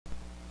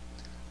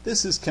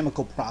This is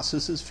Chemical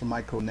Processes for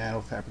Micro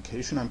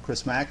Nanofabrication. I'm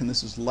Chris Mack, and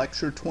this is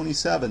Lecture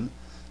 27,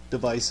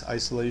 Device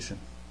Isolation.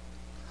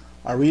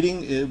 Our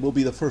reading will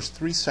be the first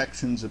three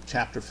sections of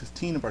Chapter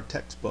 15 of our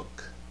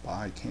textbook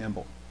by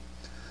Campbell.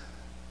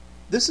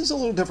 This is a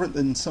little different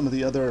than some of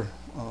the other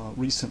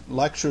recent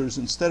lectures.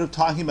 Instead of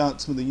talking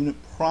about some of the unit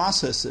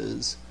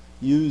processes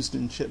used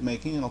in chip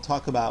making, and I'll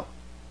talk about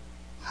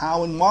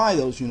how and why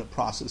those unit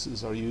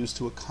processes are used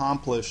to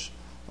accomplish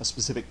a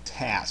specific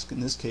task, in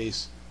this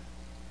case,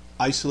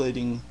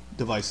 isolating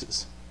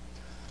devices.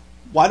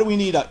 Why do we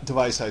need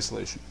device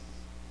isolation?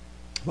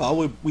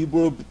 Well,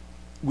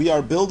 we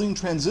are building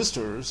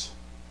transistors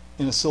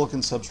in a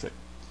silicon substrate,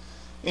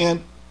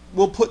 and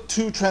we'll put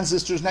two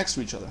transistors next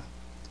to each other.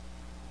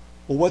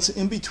 Well, what's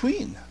in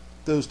between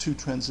those two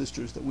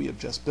transistors that we have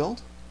just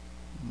built?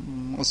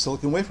 A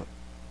silicon wafer.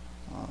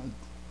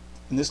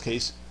 In this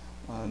case,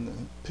 on the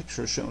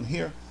picture shown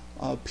here,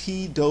 a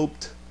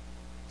p-doped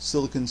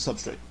silicon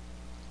substrate.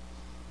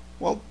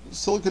 Well,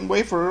 silicon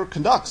wafer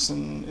conducts,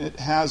 and it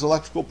has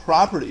electrical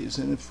properties,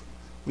 and if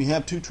we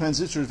have two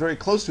transistors very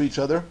close to each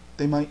other,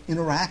 they might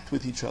interact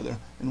with each other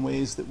in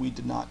ways that we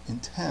did not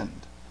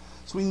intend.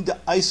 So we need to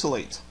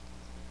isolate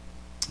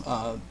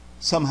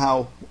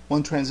somehow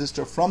one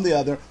transistor from the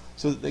other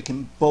so that they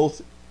can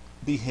both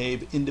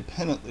behave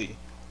independently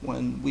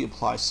when we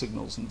apply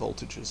signals and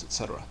voltages,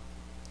 etc.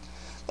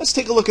 Let's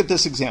take a look at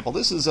this example.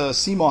 This is a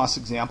CMOS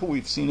example.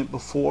 We've seen it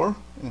before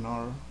in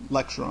our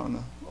lecture on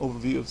an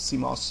overview of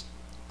CMOS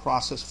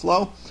process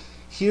flow.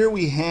 Here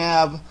we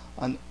have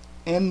an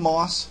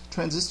NMOS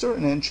transistor,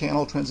 an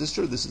N-channel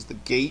transistor. This is the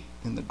gate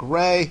in the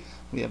gray.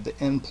 We have the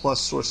N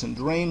plus source and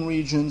drain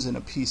regions in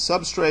a P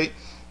substrate.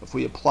 If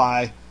we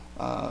apply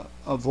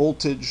a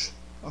voltage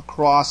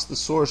across the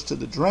source to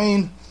the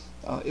drain,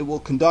 it will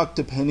conduct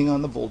depending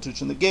on the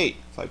voltage in the gate.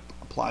 If I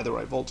apply the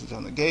right voltage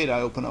on the gate,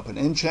 I open up an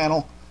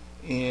N-channel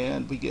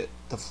and we get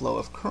the flow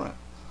of current.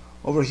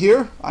 Over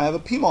here I have a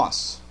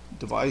PMOS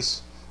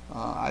device.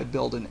 I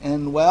build an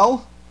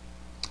N-well,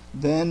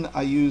 then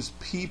I use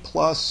P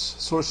plus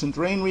source and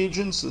drain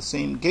regions, the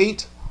same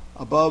gate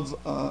above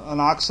an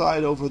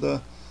oxide over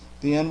the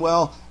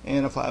N-well,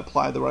 and if I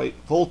apply the right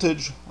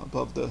voltage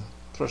above the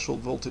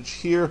threshold voltage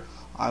here,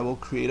 I will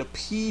create a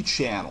P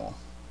channel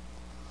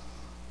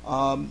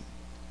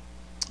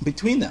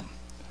between them.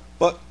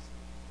 But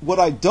what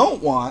I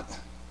don't want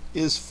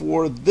is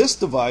for this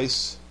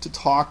device to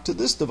talk to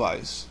this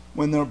device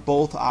when they're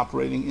both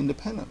operating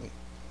independently.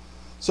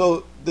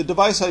 So the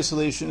device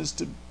isolation is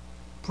to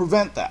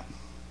prevent that.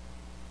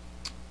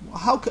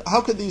 How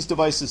could these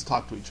devices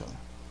talk to each other?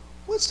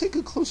 Let's take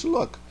a closer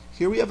look.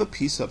 Here we have a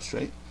P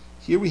substrate.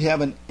 Here we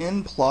have an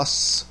N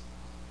plus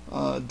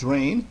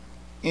drain.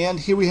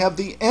 And here we have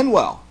the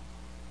N-well.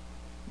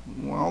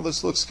 Well,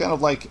 this looks kind of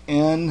like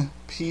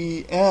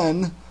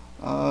NPN,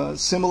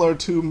 similar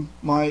to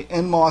my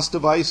NMOS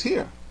device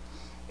here.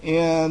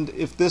 And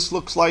if this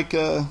looks like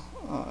an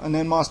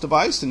NMOS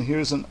device, and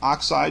here's an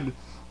oxide,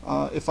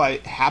 if I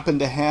happen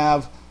to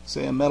have,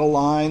 say, a metal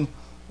line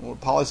or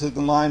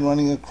polysilicon line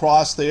running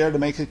across there to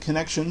make a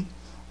connection,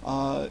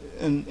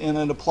 and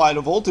it applied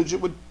a voltage,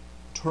 it would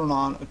turn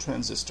on a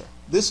transistor.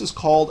 This is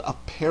called a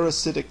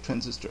parasitic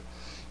transistor.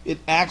 It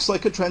acts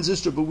like a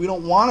transistor, but we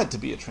don't want it to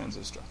be a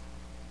transistor.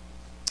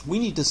 We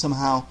need to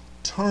somehow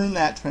turn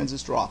that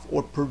transistor off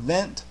or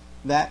prevent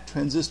that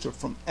transistor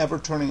from ever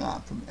turning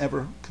on, from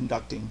ever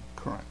conducting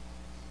current.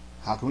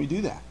 How can we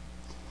do that?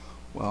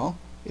 Well,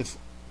 if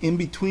in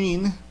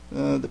between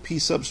the P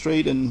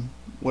substrate and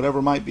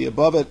whatever might be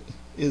above it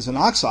is an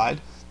oxide,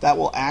 that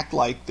will act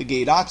like the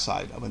gate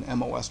oxide of an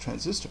MOS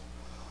transistor.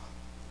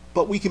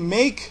 But we can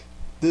make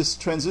this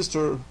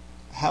transistor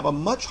have a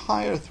much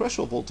higher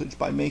threshold voltage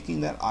by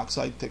making that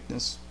oxide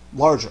thickness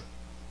larger.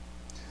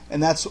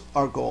 And that's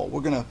our goal.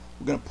 We're going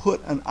to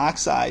put an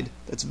oxide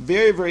that's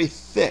very, very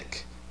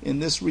thick in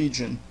this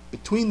region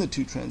between the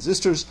two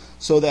transistors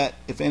so that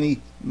if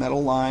any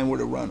metal line were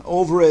to run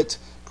over it,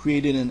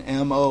 creating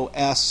an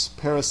MOS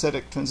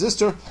parasitic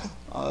transistor,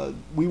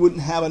 we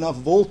wouldn't have enough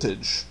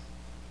voltage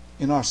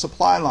in our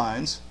supply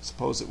lines.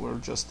 Suppose it were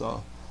just a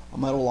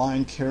metal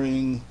line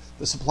carrying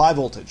the supply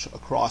voltage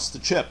across the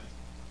chip.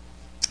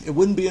 It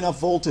wouldn't be enough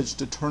voltage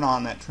to turn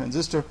on that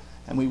transistor,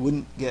 and we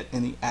wouldn't get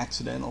any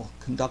accidental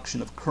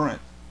conduction of current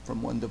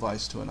from one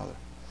device to another.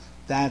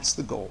 That's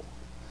the goal.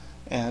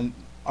 And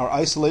our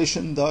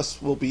isolation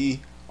thus will be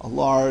a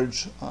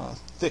large,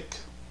 thick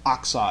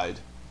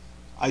oxide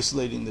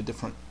isolating the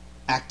different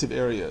active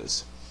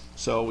areas.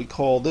 So we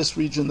call this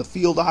region the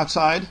field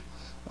oxide,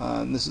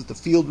 and this is the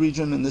field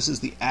region, and this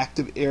is the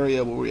active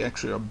area where we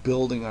actually are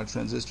building our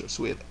transistors.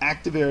 So we have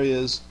active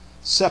areas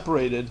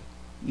separated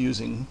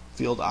using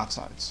field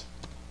oxides.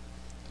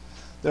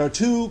 There are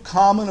two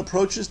common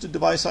approaches to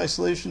device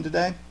isolation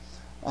today.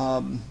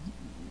 One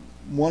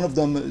of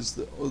them is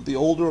the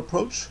older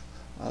approach,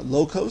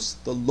 LOCOS,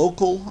 the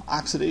local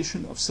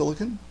oxidation of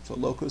silicon. So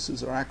LOCOS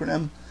is our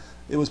acronym.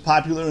 It was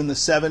popular in the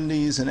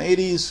 70s and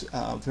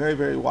 80s, very,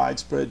 very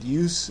widespread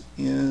use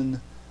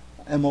in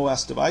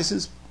MOS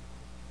devices.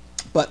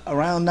 But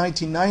around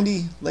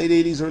 1990, late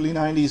 80s, early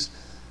 90s,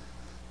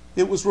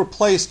 it was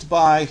replaced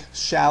by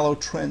shallow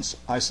trench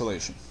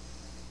isolation.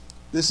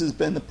 This has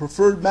been the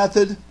preferred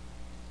method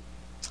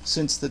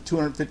since the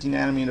 250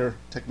 nanometer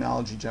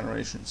technology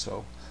generation,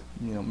 so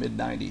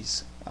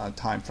mid-90s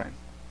time frame.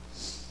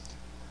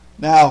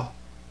 Now,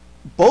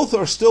 both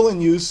are still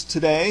in use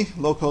today,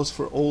 LOCOS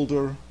for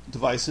older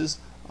devices,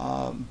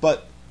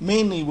 but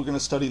mainly we're going to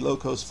study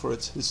LOCOS for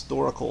its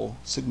historical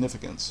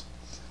significance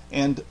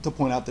and to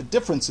point out the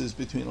differences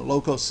between a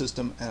LOCOS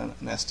system and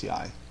an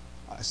STI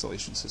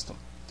isolation system.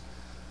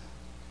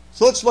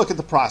 So let's look at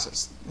the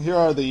process. Here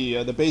are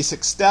the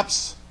basic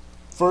steps.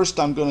 First,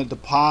 I'm going to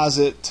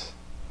deposit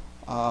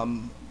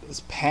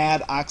this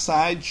pad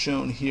oxide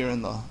shown here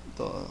in the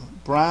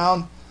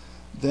brown.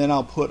 Then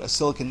I'll put a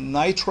silicon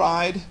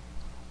nitride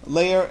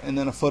layer and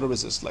then a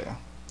photoresist layer.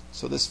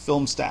 So this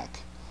film stack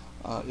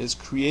is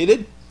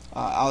created.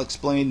 I'll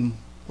explain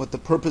what the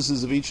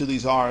purposes of each of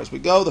these are as we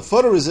go. The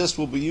photoresist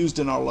will be used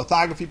in our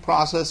lithography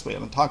process. We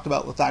haven't talked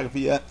about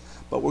lithography yet,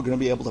 but we're going to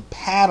be able to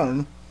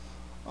pattern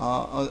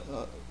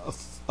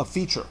a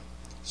feature.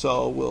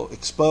 So we'll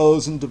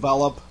expose and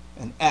develop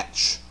an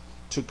etch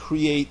to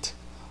create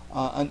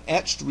an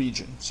etched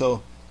region.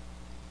 So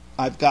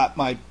I've got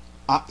my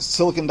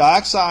silicon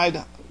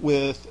dioxide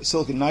with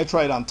silicon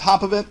nitride on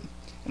top of it,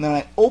 and then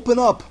I open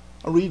up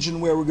a region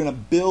where we're going to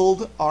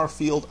build our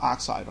field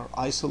oxide, our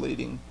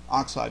isolating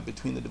oxide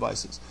between the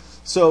devices.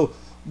 So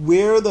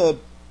where the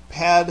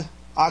pad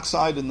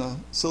oxide and the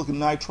silicon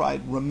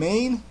nitride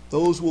remain,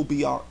 those will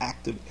be our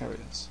active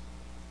areas.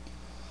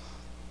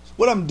 So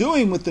what I'm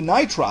doing with the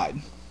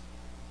nitride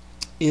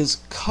is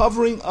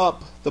covering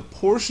up the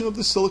portion of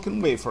the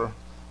silicon wafer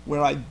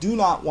where I do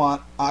not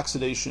want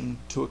oxidation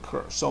to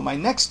occur. So my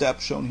next step,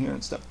 shown here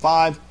in step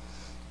 5,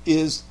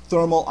 is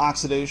thermal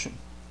oxidation.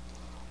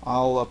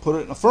 I'll put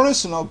it in a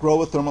furnace and I'll grow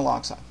with thermal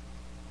oxide.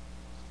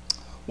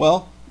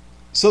 Well,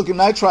 silicon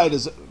nitride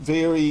is a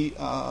very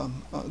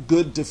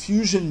good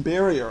diffusion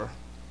barrier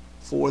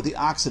for the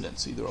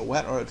oxidants. Either a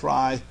wet or a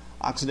dry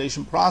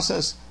oxidation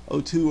process,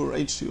 O2 or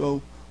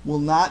H2O, will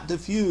not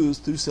diffuse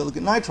through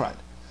silicon nitride.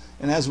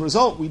 And as a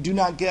result, we do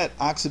not get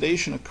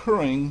oxidation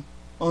occurring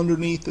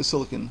underneath the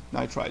silicon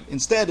nitride.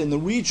 Instead, in the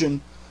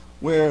region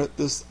where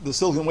the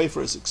silicon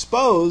wafer is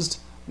exposed,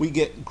 we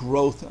get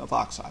growth of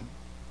oxide.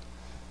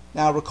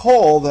 Now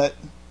recall that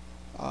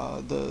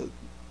the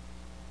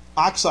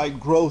oxide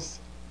growth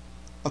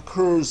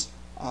occurs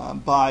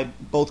by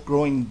both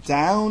growing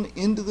down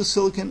into the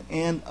silicon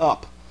and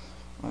up.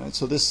 Right,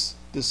 so this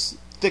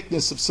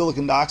thickness of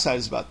silicon dioxide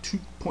is about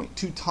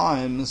 2.2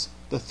 times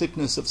the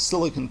thickness of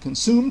silicon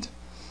consumed.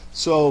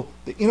 So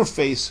the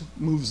interface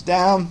moves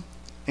down,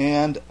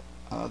 and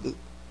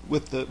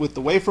with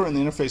the wafer, and the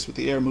interface with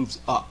the air moves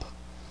up,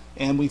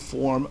 and we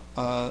form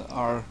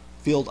our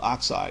field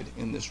oxide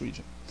in this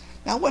region.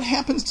 Now, what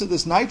happens to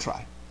this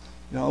nitride?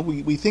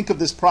 We think of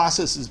this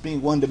process as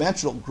being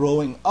one-dimensional,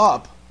 growing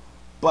up,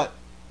 but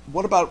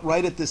what about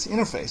right at this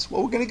interface?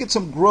 Well, we're going to get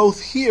some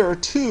growth here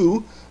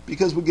too,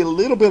 because we get a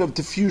little bit of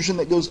diffusion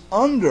that goes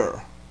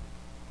under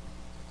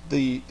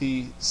the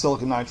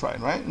silicon nitride,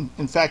 right?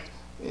 In fact,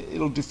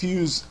 it'll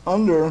diffuse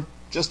under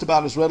just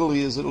about as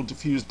readily as it'll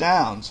diffuse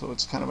down. So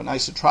it's kind of an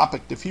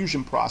isotropic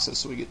diffusion process.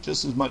 So we get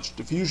just as much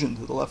diffusion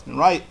to the left and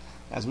right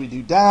as we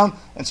do down.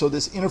 And so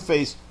this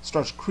interface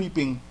starts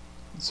creeping,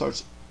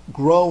 starts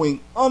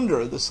growing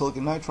under the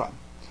silicon nitride.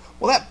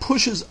 Well, that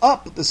pushes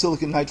up the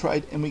silicon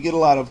nitride, and we get a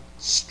lot of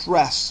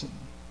stress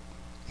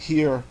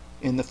here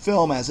in the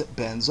film as it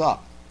bends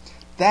up.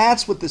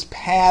 That's what this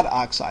pad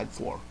oxide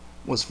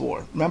was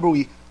for. Remember,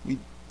 we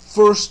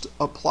first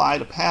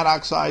applied a pad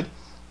oxide,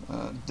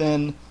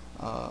 and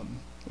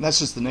that's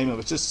just the name of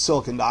it. It's just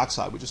silicon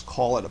dioxide. We just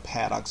call it a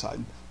pad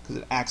oxide because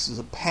it acts as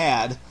a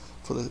pad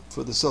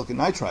for the silicon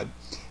nitride,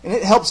 and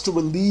it helps to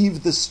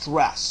relieve the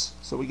stress.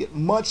 So we get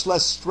much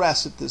less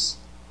stress at this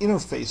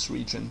interface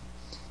region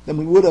than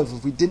we would have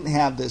if we didn't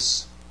have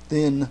this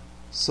thin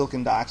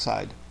silicon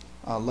dioxide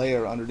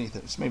layer underneath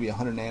it. It's maybe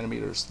 100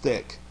 nanometers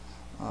thick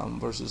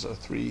versus a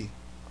 3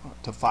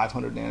 to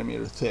 500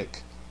 nanometer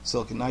thick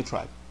silicon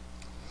nitride.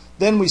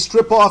 Then we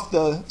strip off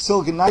the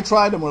silicon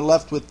nitride and we're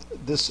left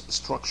with this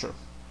structure.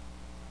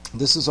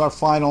 This is our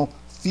final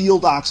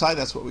field oxide.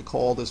 That's what we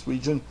call this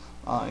region,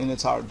 and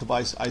it's our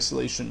device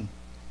isolation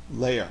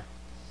layer.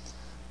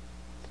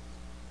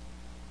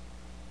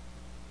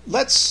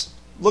 Let's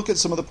look at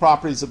some of the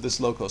properties of this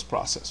LOCOS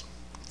process.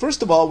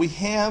 First of all, we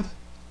have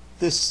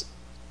this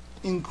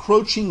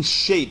encroaching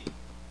shape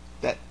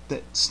that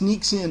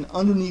sneaks in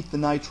underneath the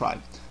nitride.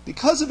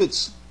 Because of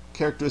its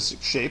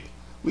characteristic shape,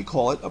 we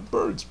call it a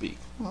bird's beak.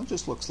 Well, it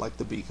just looks like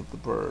the beak of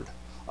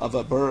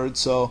a bird,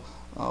 so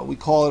we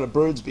call it a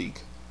bird's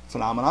beak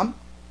phenomenon.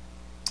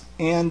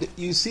 And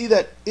you see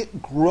that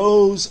it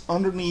grows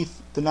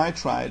underneath the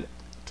nitride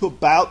to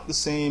about the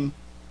same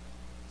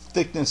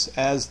thickness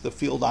as the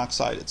field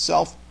oxide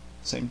itself,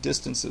 same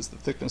distance as the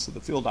thickness of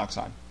the field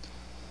oxide.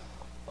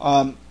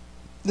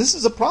 This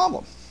is a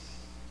problem.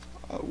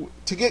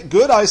 To get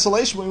good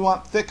isolation, we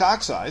want thick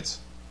oxides,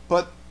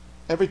 but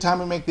every time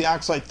we make the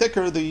oxide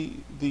thicker,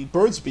 the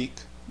bird's beak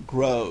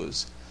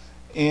grows.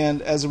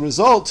 And as a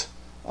result,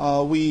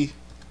 we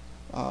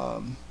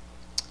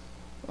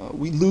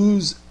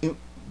lose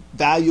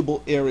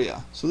valuable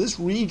area. So this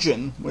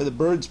region where the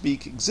bird's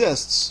beak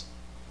exists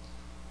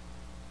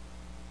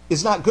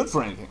is not good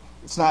for anything.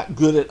 It's not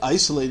good at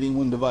isolating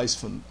one device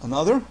from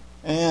another,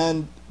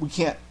 and we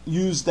can't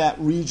use that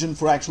region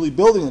for actually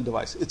building a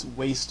device. It's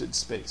wasted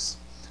space.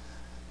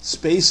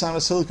 Space on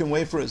a silicon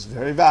wafer is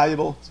very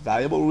valuable. It's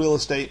valuable real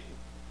estate,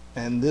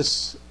 and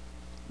this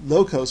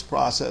low-cost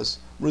process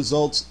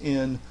results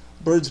in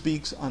bird's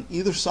beaks on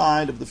either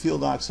side of the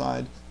field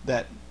oxide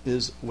that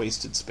is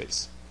wasted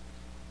space.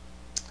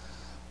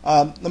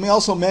 Let me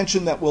also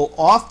mention that we'll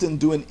often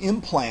do an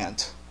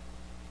implant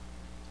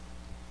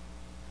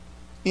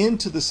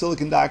into the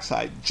silicon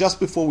dioxide just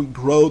before we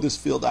grow this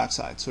field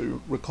oxide. So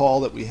you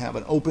recall that we have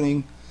an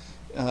opening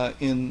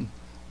in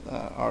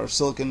our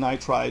silicon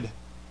nitride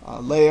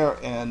layer,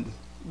 and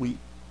we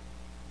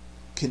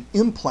can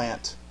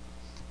implant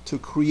to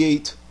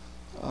create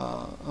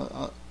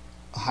a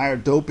higher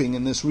doping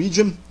in this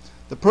region.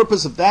 The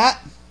purpose of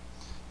that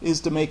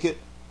is to make it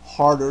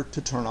harder to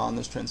turn on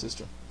this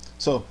transistor.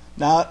 So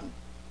now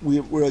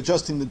we're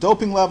adjusting the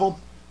doping level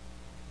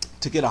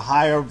to get a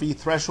higher V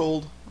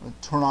threshold, a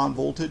turn on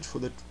voltage for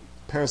the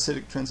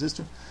parasitic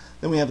transistor.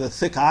 Then we have the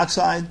thick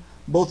oxide.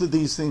 Both of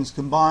these things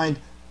combined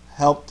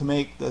help to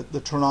make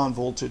the turn on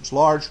voltage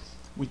large.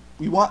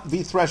 We want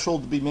V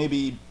threshold to be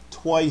maybe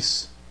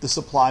twice the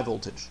supply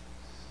voltage.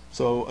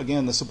 So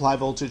again, the supply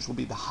voltage will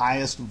be the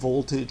highest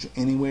voltage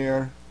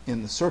anywhere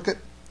in the circuit.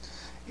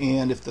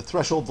 And if the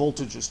threshold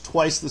voltage is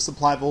twice the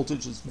supply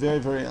voltage, it's very,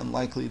 very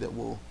unlikely that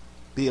we'll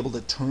be able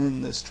to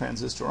turn this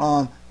transistor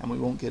on, and we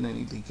won't get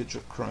any leakage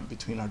of current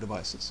between our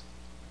devices.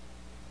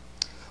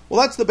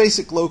 Well, that's the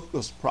basic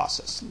low-cost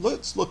process.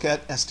 Let's look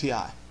at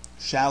STI,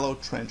 shallow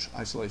trench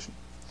isolation.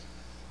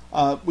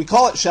 We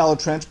call it shallow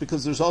trench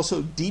because there's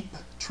also deep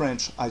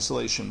trench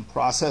isolation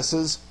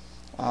processes,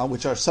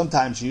 which are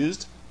sometimes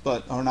used,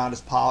 but are not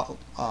as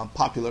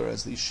popular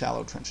as these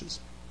shallow trenches.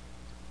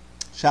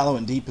 Shallow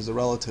and deep is a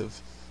relative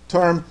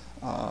term,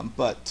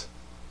 but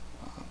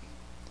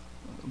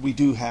we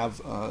do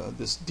have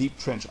this deep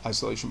trench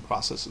isolation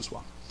process as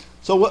well.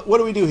 So what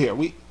do we do here?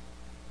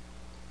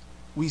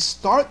 We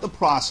start the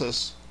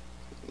process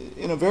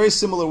in a very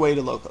similar way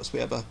to low-cost. We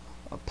have a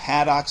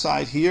pad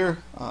oxide here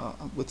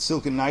with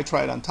silicon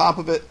nitride on top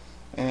of it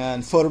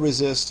and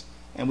photoresist,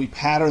 and we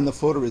pattern the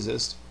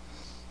photoresist.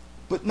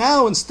 But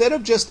now, instead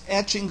of just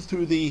etching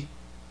through the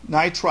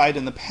nitride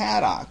and the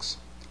pad ox,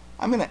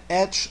 I'm going to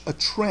etch a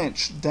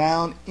trench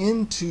down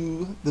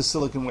into the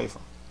silicon wafer.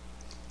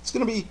 It's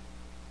going to be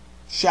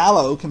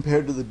shallow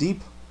compared to the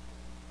deep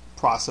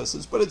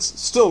processes, but it's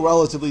still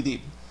relatively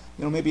deep,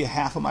 maybe a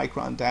half a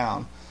micron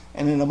down.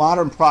 And in a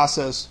modern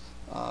process,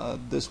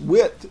 this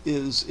width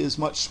is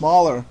much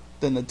smaller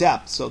than the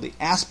depth, so the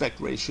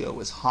aspect ratio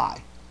is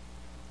high.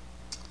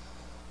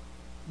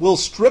 We'll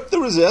strip the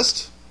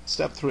resist,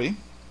 step 3,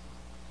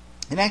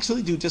 and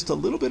actually do just a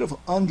little bit of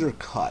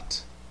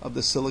undercut of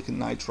the silicon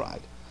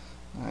nitride.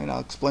 All right, I'll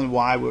explain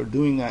why we're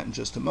doing that in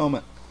just a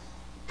moment.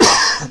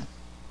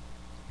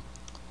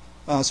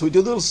 So we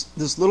do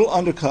this little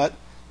undercut.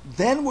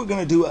 Then we're going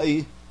to do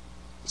a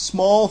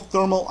small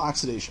thermal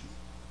oxidation.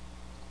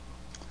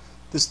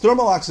 This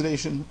thermal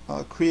oxidation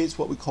creates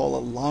what we call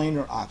a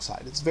liner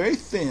oxide. It's very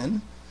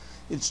thin.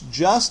 It's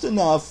just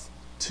enough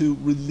to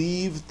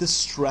relieve the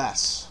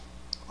stress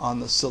on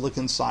the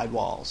silicon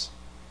sidewalls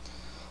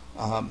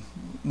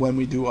when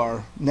we do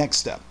our next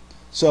step.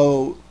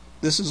 So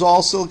this is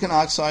all silicon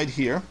oxide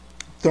here,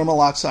 thermal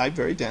oxide,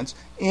 very dense.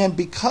 And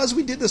because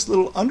we did this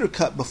little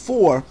undercut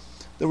before,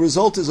 the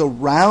result is a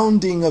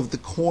rounding of the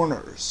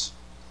corners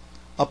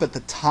up at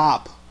the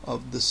top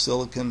of the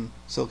silicon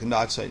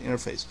dioxide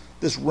interface.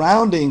 This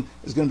rounding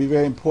is going to be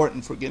very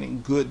important for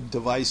getting good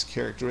device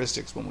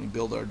characteristics when we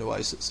build our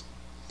devices.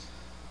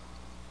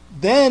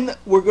 Then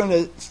we're going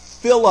to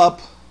fill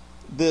up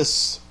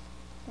this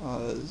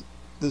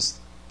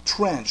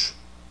trench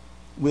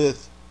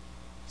with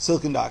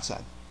silicon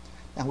dioxide.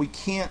 Now we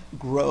can't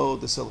grow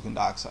the silicon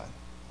dioxide.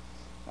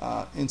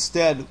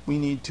 Instead, we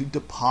need to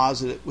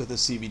deposit it with a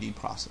CVD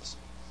process.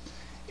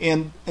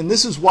 And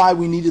this is why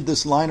we needed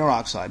this liner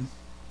oxide.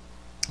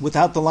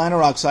 Without the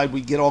liner oxide,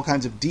 we get all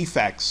kinds of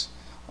defects.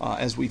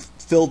 As we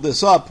fill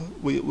this up,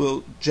 we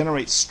will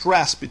generate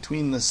stress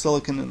between the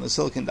silicon and the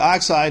silicon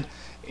dioxide,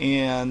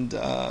 and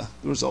the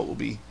result will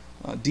be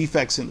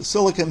defects in the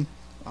silicon,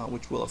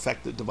 which will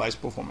affect the device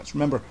performance.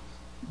 Remember,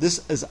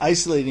 this is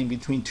isolating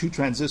between two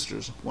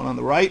transistors, one on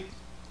the right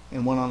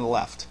and one on the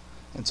left.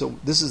 And so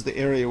this is the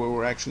area where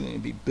we're actually going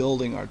to be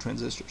building our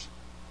transistors.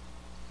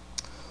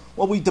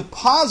 Well, we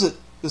deposit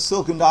the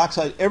silicon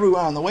dioxide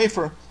everywhere on the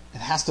wafer. It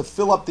has to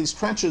fill up these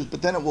trenches,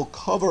 but then it will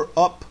cover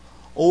up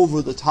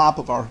over the top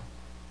of our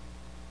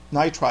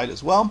nitride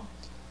as well.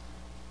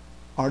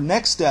 Our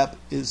next step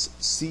is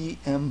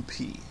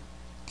CMP,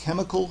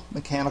 chemical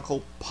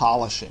mechanical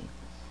polishing.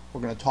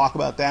 We're going to talk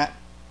about that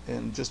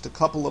in just a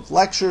couple of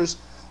lectures,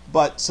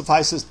 but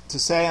suffice it to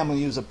say, I'm going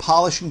to use a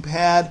polishing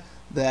pad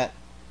that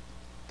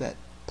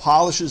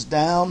polishes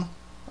down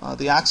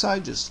the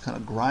oxide, just kind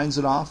of grinds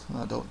it off.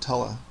 Don't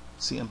tell a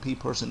CMP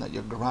person that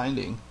you're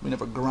grinding. We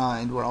never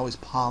grind, we're always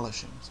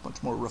polishing. It's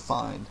much more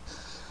refined.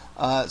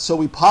 So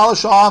we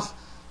polish off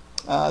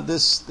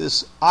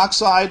this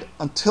oxide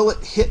until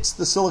it hits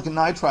the silicon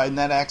nitride, and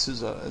that acts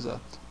as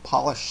a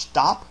polish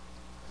stop,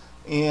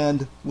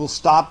 and we'll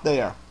stop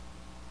there.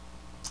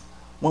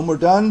 When we're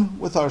done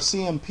with our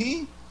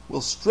CMP,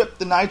 we'll strip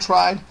the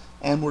nitride,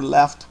 and we're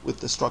left with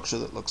the structure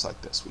that looks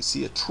like this. We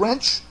see a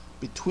trench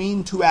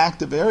between two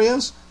active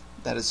areas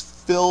that is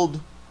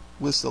filled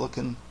with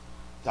silicon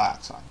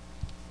dioxide.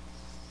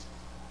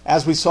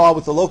 As we saw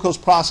with the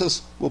low-cost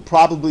process, we'll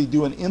probably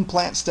do an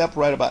implant step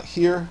right about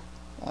here,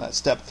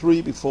 step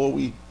 3, before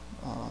we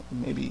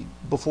either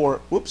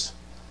before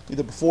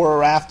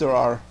or after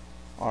our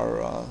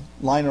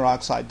liner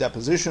oxide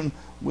deposition.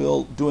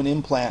 We'll do an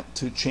implant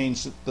to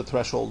change the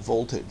threshold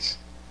voltage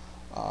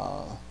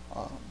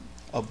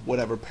of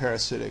whatever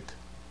parasitic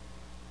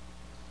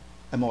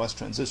MOS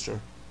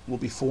transistor will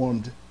be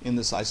formed in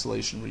this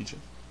isolation region.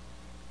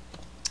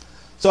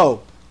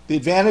 So the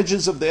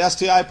advantages of the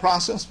STI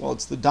process, well,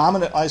 it's the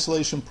dominant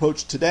isolation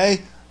approach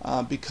today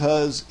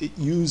because it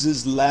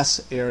uses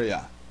less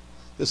area.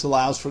 This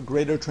allows for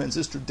greater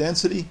transistor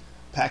density.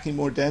 Packing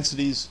more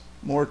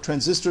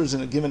transistors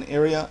in a given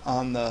area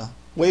on the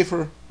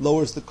wafer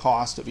lowers the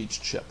cost of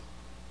each chip,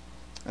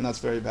 and that's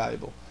very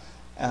valuable.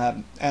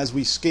 As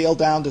we scale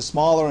down to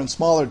smaller and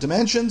smaller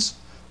dimensions,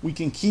 we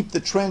can keep the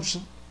trench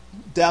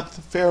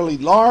depth fairly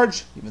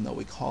large, even though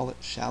we call it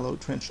shallow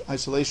trench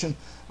isolation,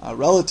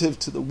 relative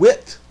to the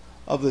width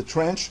of the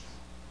trench.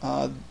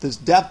 This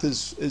depth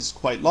is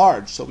quite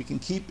large, so we can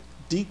keep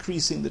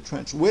decreasing the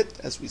trench width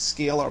as we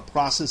scale our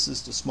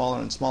processes to smaller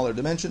and smaller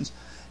dimensions,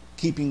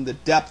 keeping the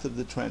depth of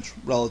the trench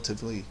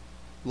relatively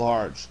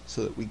large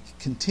so that we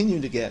continue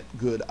to get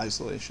good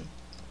isolation.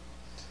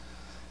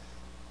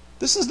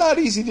 This is not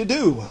easy to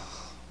do.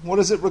 What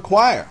does it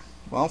require?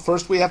 Well,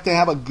 first we have to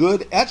have a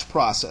good etch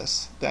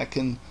process that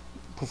can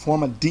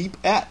perform a deep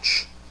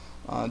etch.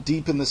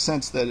 Deep in the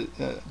sense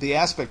that the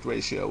aspect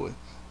ratio,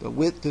 the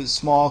width is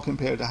small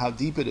compared to how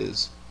deep it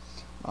is.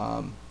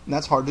 And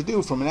that's hard to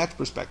do from an etch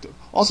perspective.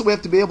 Also, we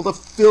have to be able to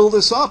fill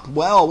this up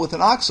well with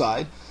an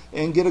oxide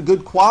and get a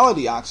good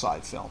quality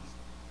oxide film.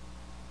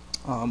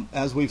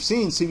 As we've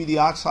seen, CVD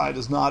oxide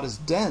is not as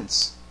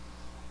dense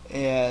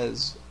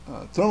as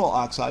thermal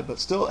oxide, but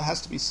still it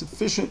has to be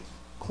sufficient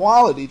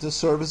quality to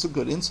serve as a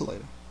good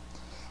insulator.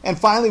 And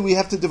finally, we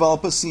have to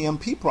develop a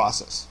CMP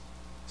process.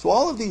 So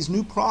all of these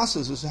new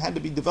processes had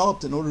to be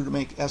developed in order to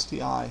make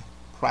STI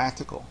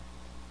practical.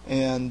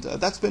 And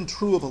that's been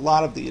true of a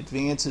lot of the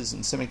advances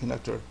in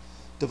semiconductor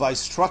device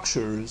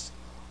structures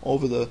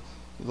over the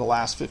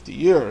last 50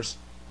 years.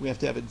 We have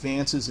to have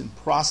advances in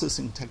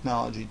processing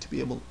technology to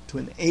be able to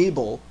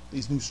enable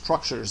these new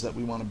structures that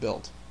we want to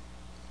build.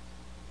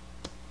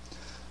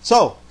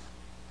 So,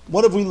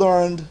 what have we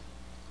learned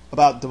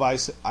about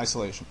device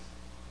isolation?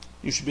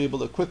 You should be able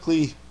to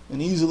quickly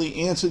and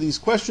easily answer these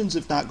questions.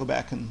 If not, go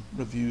back and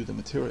review the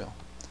material.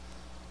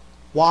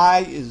 Why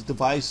is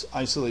device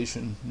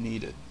isolation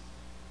needed?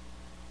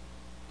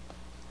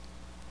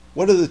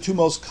 What are the two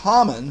most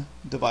common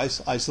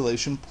device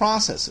isolation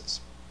processes?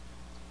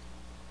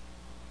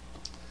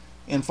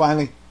 And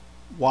finally,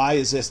 why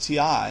is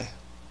STI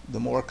the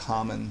more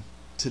common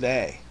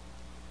today?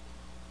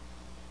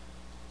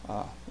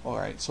 All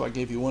right, so I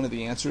gave you one of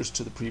the answers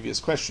to the previous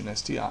question,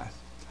 STI.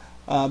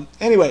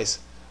 Anyways,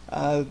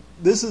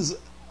 this is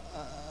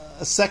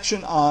a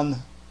section on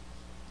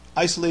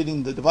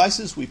isolating the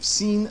devices. We've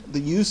seen the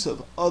use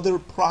of other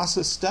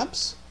process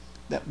steps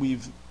that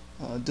we've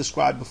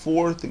described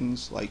before,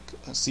 things like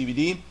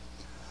CVD,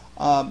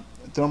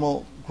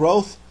 thermal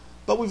growth,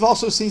 but we've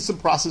also seen some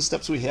process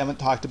steps we haven't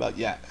talked about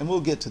yet, and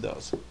we'll get to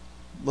those.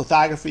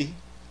 Lithography,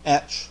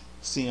 etch,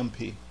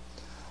 CMP.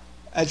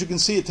 As you can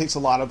see, it takes a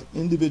lot of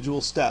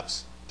individual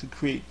steps to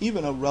create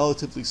even a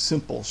relatively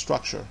simple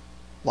structure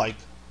like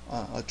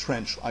a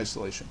trench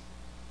isolation.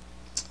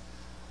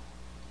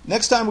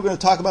 Next time we're going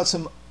to talk about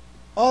some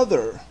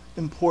other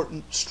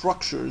important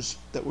structures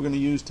that we're going to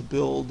use to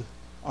build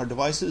our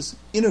devices,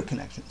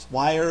 interconnections,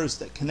 wires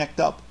that connect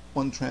up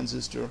one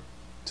transistor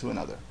to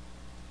another.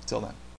 Till then.